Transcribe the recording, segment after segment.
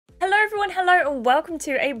everyone, hello and welcome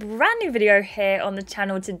to a brand new video here on the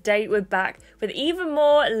channel. Today we're back with even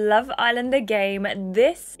more Love Island the game.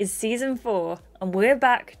 This is season 4 and we're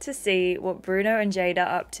back to see what Bruno and Jade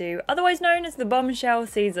are up to, otherwise known as the Bombshell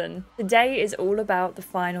season. Today is all about the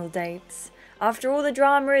final dates. After all the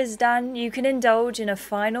drama is done, you can indulge in a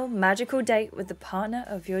final magical date with the partner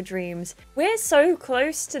of your dreams. We're so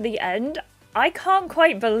close to the end, I can't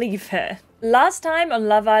quite believe it. Last time on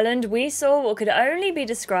Love Island, we saw what could only be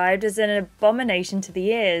described as an abomination to the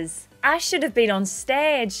ears. Ash should have been on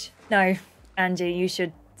stage. No, Angie, you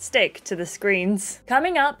should stick to the screens.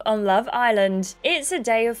 Coming up on Love Island, it's a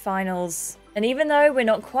day of finals. And even though we're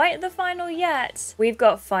not quite at the final yet, we've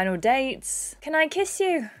got final dates. Can I kiss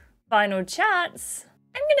you? Final chats.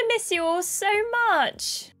 I'm gonna miss you all so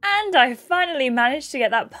much. And I finally managed to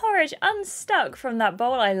get that porridge unstuck from that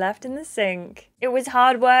bowl I left in the sink. It was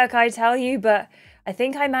hard work, I tell you, but I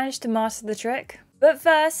think I managed to master the trick. But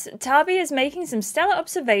first, Tabi is making some stellar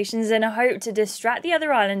observations in a hope to distract the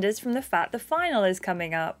other islanders from the fact the final is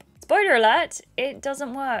coming up. Spoiler alert, it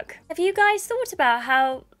doesn't work. Have you guys thought about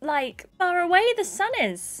how, far away the sun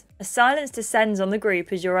is? A silence descends on the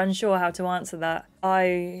group as you're unsure how to answer that.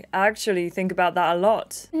 I actually think about that a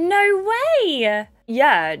lot. No way!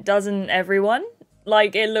 Yeah, doesn't everyone?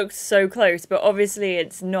 It looks so close, but obviously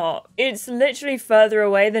it's not. It's literally further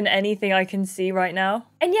away than anything I can see right now.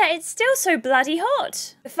 And yet it's still so bloody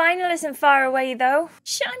hot. The final isn't far away though.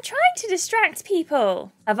 Shit, I'm trying to distract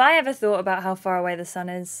people. Have I ever thought about how far away the sun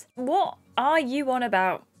is? What are you on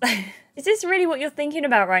about? Is this really what you're thinking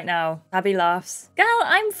about right now? Abby laughs. Girl,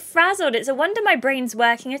 I'm frazzled. It's a wonder my brain's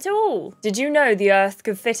working at all. Did you know the Earth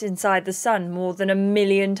could fit inside the sun more than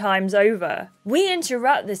 1,000,000 times over? We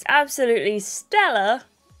interrupt this absolutely stellar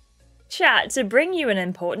chat to bring you an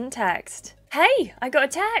important text. Hey, I got a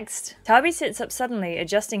text. Tabi sits up suddenly,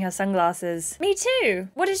 adjusting her sunglasses. Me too.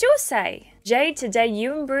 What does yours say? Jade, today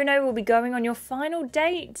you and Bruno will be going on your final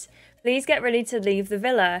date. Please get ready to leave the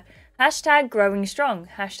villa. Hashtag growing strong.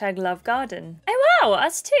 Hashtag love garden. Oh wow,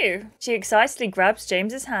 us too. She excitedly grabs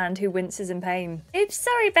James's hand, who winces in pain. Oops,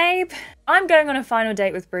 sorry babe. I'm going on a final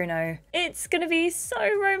date with Bruno. It's gonna be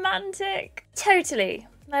so romantic. Totally.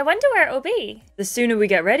 I wonder where it'll be. The sooner we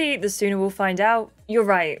get ready, the sooner we'll find out. You're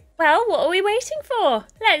right. Well, what are we waiting for?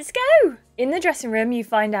 Let's go. In the dressing room, you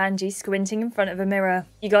find Angie squinting in front of a mirror.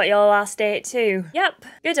 You got your last date too? Yep.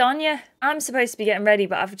 Good on ya. I'm supposed to be getting ready,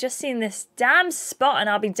 but I've just seen this damn spot and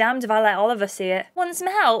I'll be damned if I let Oliver see it. Want some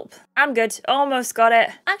help? I'm good. Almost got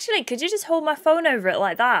it. Actually, could you just hold my phone over it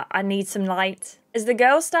like that? I need some light. As the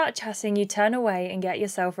girls start chatting, you turn away and get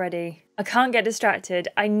yourself ready. I can't get distracted.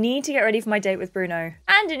 I need to get ready for my date with Bruno.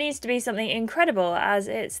 And it needs to be something incredible as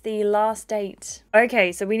it's the last date.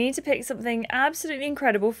 Okay, so we need to pick something absolutely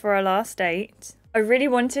incredible for our last date. I really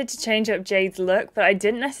wanted to change up Jade's look, but I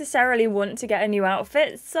didn't necessarily want to get a new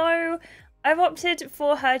outfit, so I've opted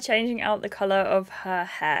for her changing out the colour of her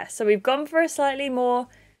hair. So we've gone for a slightly more,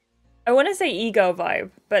 I want to say e-girl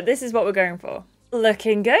vibe, but this is what we're going for.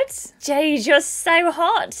 Looking good. Jade, you're so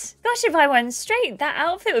hot. Gosh, if I went straight, that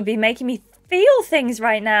outfit would be making me feel things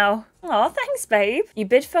right now. Aw, thanks, babe. You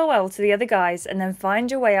bid farewell to the other guys and then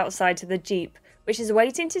find your way outside to the Jeep, which is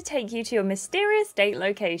waiting to take you to your mysterious date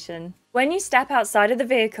location. When you step outside of the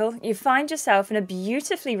vehicle, you find yourself in a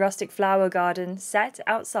beautifully rustic flower garden set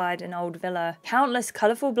outside an old villa. Countless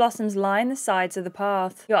colourful blossoms line the sides of the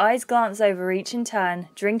path. Your eyes glance over each in turn,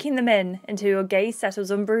 drinking them in until your gaze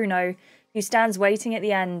settles on Bruno, who stands waiting at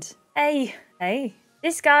the end. Hey.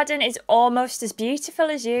 This garden is almost as beautiful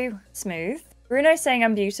as you. Smooth. Bruno saying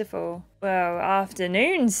I'm beautiful. Well,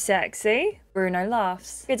 afternoon, sexy. Bruno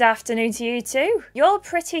laughs. Good afternoon to you too. You're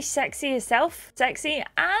pretty sexy yourself. Sexy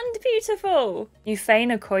and beautiful. You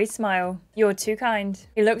feign a coy smile. You're too kind.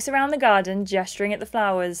 He looks around the garden, gesturing at the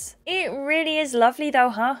flowers. It really is lovely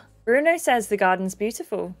though, huh? Bruno says the garden's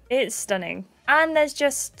beautiful. It's stunning. And there's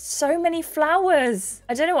just so many flowers.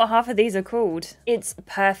 I don't know what half of these are called. It's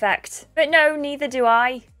perfect. But no, neither do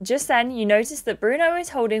I. Just then, you notice that Bruno is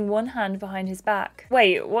holding one hand behind his back.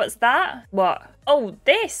 Wait, what's that? What? Oh,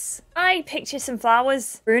 this. I picture some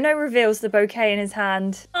flowers. Bruno reveals the bouquet in his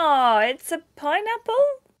hand. Oh, it's a pineapple?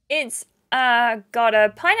 It's got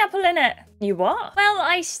a pineapple in it. You what? Well,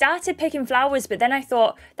 I started picking flowers, but then I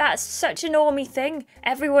thought, that's such a normie thing.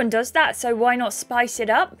 Everyone does that, so why not spice it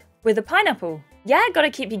up with a pineapple? Yeah, gotta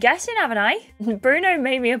keep you guessing, haven't I? Bruno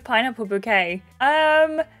made me a pineapple bouquet.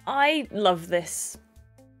 I love this.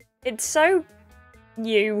 It's so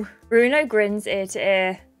you. Bruno grins ear to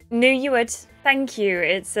ear. Knew you would. Thank you,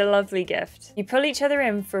 it's a lovely gift. You pull each other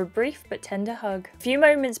in for a brief but tender hug. A few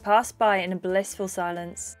moments pass by in a blissful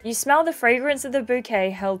silence. You smell the fragrance of the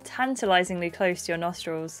bouquet held tantalizingly close to your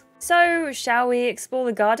nostrils. So, shall we explore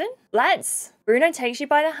the garden? Let's! Bruno takes you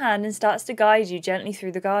by the hand and starts to guide you gently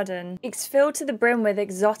through the garden. It's filled to the brim with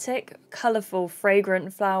exotic, colourful,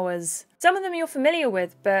 fragrant flowers. Some of them you're familiar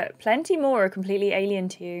with, but plenty more are completely alien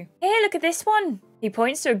to you. Here, look at this one! He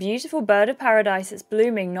points to a beautiful bird of paradise that's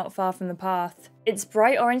blooming not far from the path. Its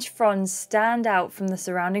bright orange fronds stand out from the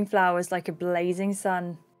surrounding flowers like a blazing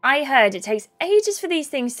sun. I heard it takes ages for these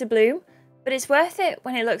things to bloom, but it's worth it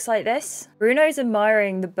when it looks like this. Bruno's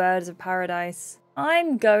admiring the birds of paradise.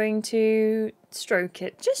 I'm going to stroke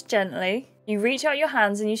it, just gently. You reach out your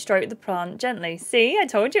hands and you stroke the plant gently. See, I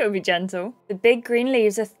told you it would be gentle. The big green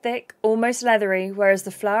leaves are thick, almost leathery, whereas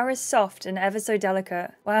the flower is soft and ever so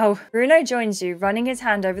delicate. Wow. Bruno joins you, running his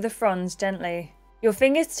hand over the fronds gently. Your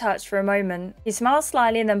fingers touch for a moment. He smiles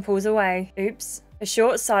slyly and then pulls away. Oops. A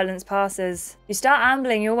short silence passes. You start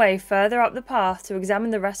ambling your way further up the path to examine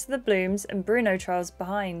the rest of the blooms, and Bruno trails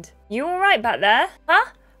behind. You alright back there?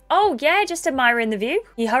 Huh? Oh yeah, just admiring the view.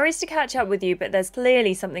 He hurries to catch up with you, but there's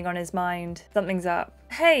clearly something on his mind. Something's up.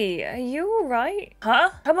 Hey, are you alright? Huh?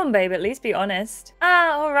 Come on babe, at least be honest.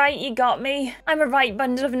 Ah, alright, you got me. I'm a right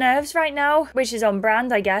bundle of nerves right now, which is on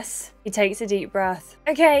brand, I guess. He takes a deep breath.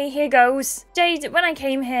 Okay, here goes. Jade, when I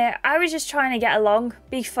came here, I was just trying to get along,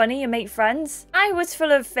 be funny and make friends. I was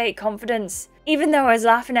full of fake confidence. Even though I was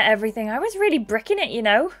laughing at everything, I was really bricking it, you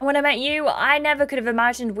know? And when I met you, I never could have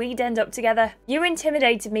imagined we'd end up together. You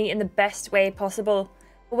intimidated me in the best way possible.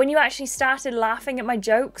 But when you actually started laughing at my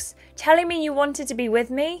jokes, telling me you wanted to be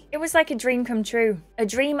with me, it was like a dream come true. A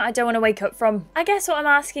dream I don't want to wake up from. I guess what I'm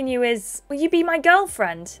asking you is, will you be my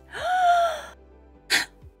girlfriend?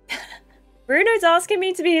 Bruno's asking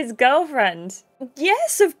me to be his girlfriend.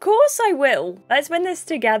 Yes, of course I will. Let's win this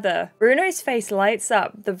together. Bruno's face lights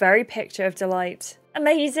up, the very picture of delight.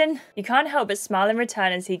 Amazing. You can't help but smile in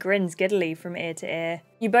return as he grins giddily from ear to ear.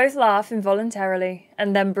 You both laugh involuntarily,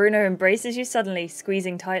 and then Bruno embraces you suddenly,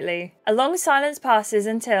 squeezing tightly. A long silence passes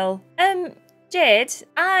until, Jade,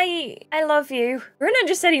 I love you. Bruno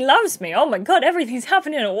just said he loves me. Oh my god, everything's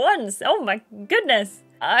happening at once. Oh my goodness.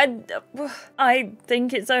 I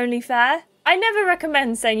think it's only fair. I never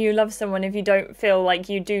recommend saying you love someone if you don't feel like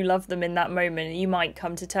you do love them in that moment. You might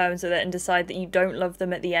come to terms with it and decide that you don't love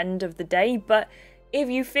them at the end of the day, but if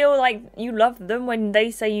you feel like you love them when they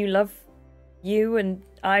say you love you, and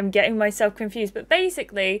I'm getting myself confused, but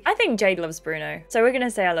basically, I think Jade loves Bruno. So we're gonna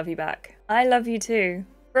say I love you back. I love you too.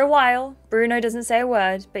 For a while, Bruno doesn't say a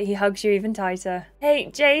word, but he hugs you even tighter. Hey,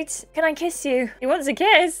 Jade, can I kiss you? He wants a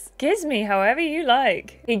kiss. Kiss me however you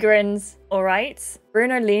like. He grins. All right.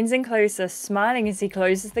 Bruno leans in closer, smiling as he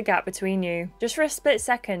closes the gap between you. Just for a split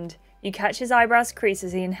second, you catch his eyebrows crease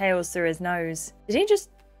as he inhales through his nose. Did he just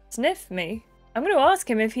sniff me? I'm going to ask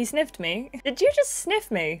him if he sniffed me. Did you just sniff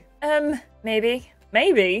me? Maybe.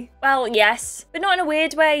 Maybe? Well, yes, but not in a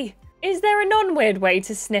weird way. Is there a non-weird way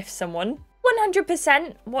to sniff someone?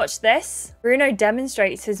 100%. Watch this. Bruno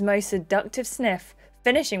demonstrates his most seductive sniff,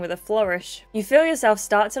 finishing with a flourish. You feel yourself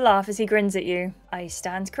start to laugh as he grins at you. I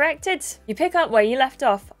stand corrected. You pick up where you left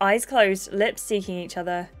off, eyes closed, lips seeking each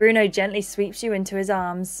other. Bruno gently sweeps you into his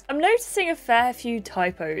arms. I'm noticing a fair few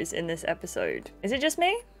typos in this episode. Is it just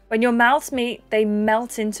me? When your mouths meet, they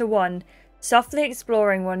melt into one, softly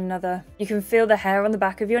exploring one another. You can feel the hair on the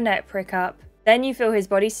back of your neck prick up. Then you feel his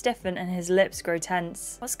body stiffen and his lips grow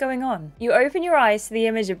tense. What's going on? You open your eyes to the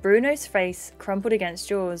image of Bruno's face crumpled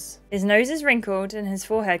against yours. His nose is wrinkled and his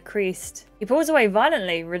forehead creased. He pulls away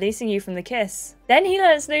violently, releasing you from the kiss. Then he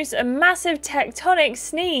lets loose a massive tectonic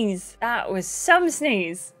sneeze. That was some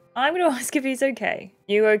sneeze. I'm going to ask if he's okay.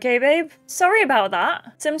 You okay, babe? Sorry about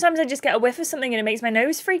that. Sometimes I just get a whiff of something and it makes my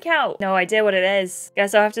nose freak out. No idea what it is.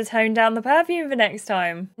 Guess I'll have to tone down the perfume for next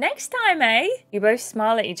time. Next time, eh? You both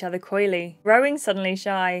smile at each other coyly, growing suddenly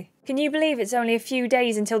shy. Can you believe it's only a few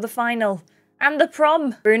days until the final? And the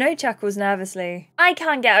prom. Bruno chuckles nervously. I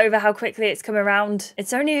can't get over how quickly it's come around.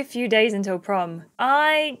 It's only a few days until prom.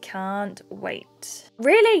 I can't wait.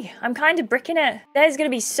 Really? I'm kind of bricking it. There's going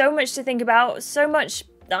to be so much to think about, so much,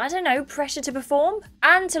 I don't know, pressure to perform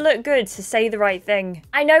and to look good, to say the right thing.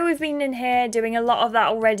 I know we've been in here doing a lot of that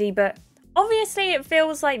already, but obviously it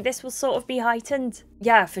feels like this will sort of be heightened.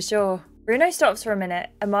 Yeah, for sure. Bruno stops for a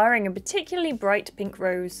minute, admiring a particularly bright pink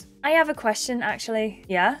rose. I have a question, actually.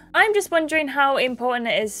 Yeah? I'm just wondering how important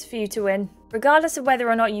it is for you to win. Regardless of whether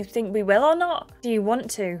or not you think we will or not. Do you want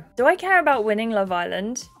to? Do I care about winning Love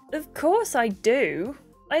Island? Of course I do.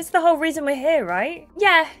 It's the whole reason we're here, right?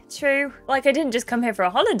 Yeah, true. Like, I didn't just come here for a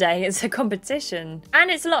holiday, it's a competition. And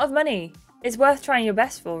it's a lot of money. It's worth trying your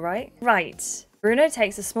best for, right? Right. Bruno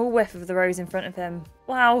takes a small whiff of the rose in front of him.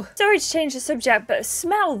 Wow. Sorry to change the subject, but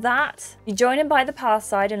smell that. You join him by the path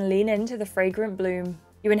side and lean into the fragrant bloom.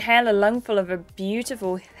 You inhale a lungful of a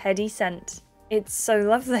beautiful, heady scent. It's so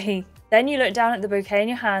lovely. Then you look down at the bouquet in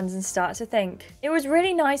your hands and start to think. It was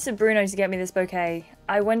really nice of Bruno to get me this bouquet.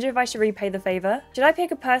 I wonder if I should repay the favour. Should I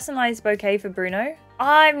pick a personalised bouquet for Bruno?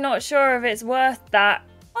 I'm not sure if it's worth that.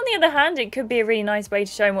 On the other hand, it could be a really nice way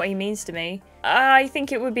to show him what he means to me. I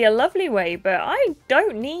think it would be a lovely way, but I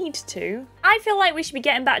don't need to. I feel like we should be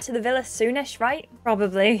getting back to the villa soonish, right?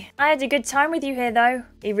 Probably. I had a good time with you here, though.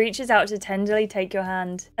 He reaches out to tenderly take your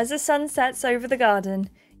hand. As the sun sets over the garden,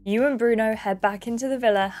 you and Bruno head back into the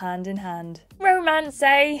villa hand in hand. Romance,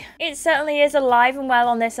 eh? It certainly is alive and well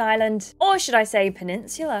on this island. Or should I say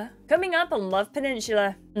peninsula? Coming up on Love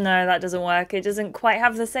Peninsula. No, that doesn't work. It doesn't quite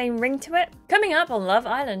have the same ring to it. Coming up on Love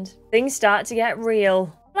Island. Things start to get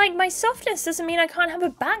real. Like, my softness doesn't mean I can't have a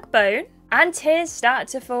backbone. And tears start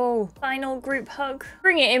to fall. Final group hug.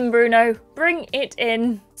 Bring it in, Bruno. Bring it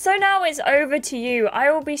in. So now it's over to you. I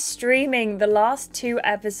will be streaming the last 2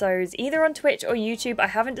 episodes, either on Twitch or YouTube. I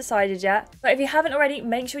haven't decided yet. But if you haven't already,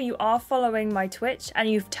 make sure you are following my Twitch and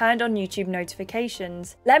you've turned on YouTube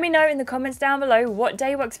notifications. Let me know in the comments down below what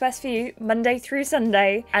day works best for you, Monday through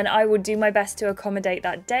Sunday, and I will do my best to accommodate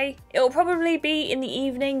that day. It will probably be in the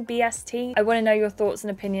evening, BST. I want to know your thoughts and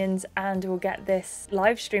opinions, and we'll get this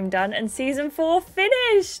live stream done and season 4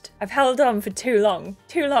 finished. I've held on for too long.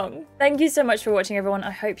 Too long. Thank you so much for watching, everyone.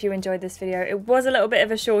 I hope you enjoyed this video. It was a little bit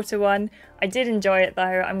of a shorter one. I did enjoy it, though.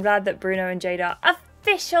 I'm glad that Bruno and Jade are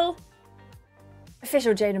official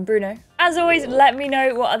Jade and Bruno. As always, let me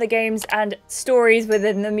know what other games and stories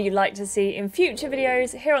within them you'd like to see in future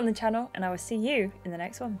videos here on the channel, and I will see you in the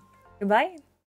next one. Goodbye.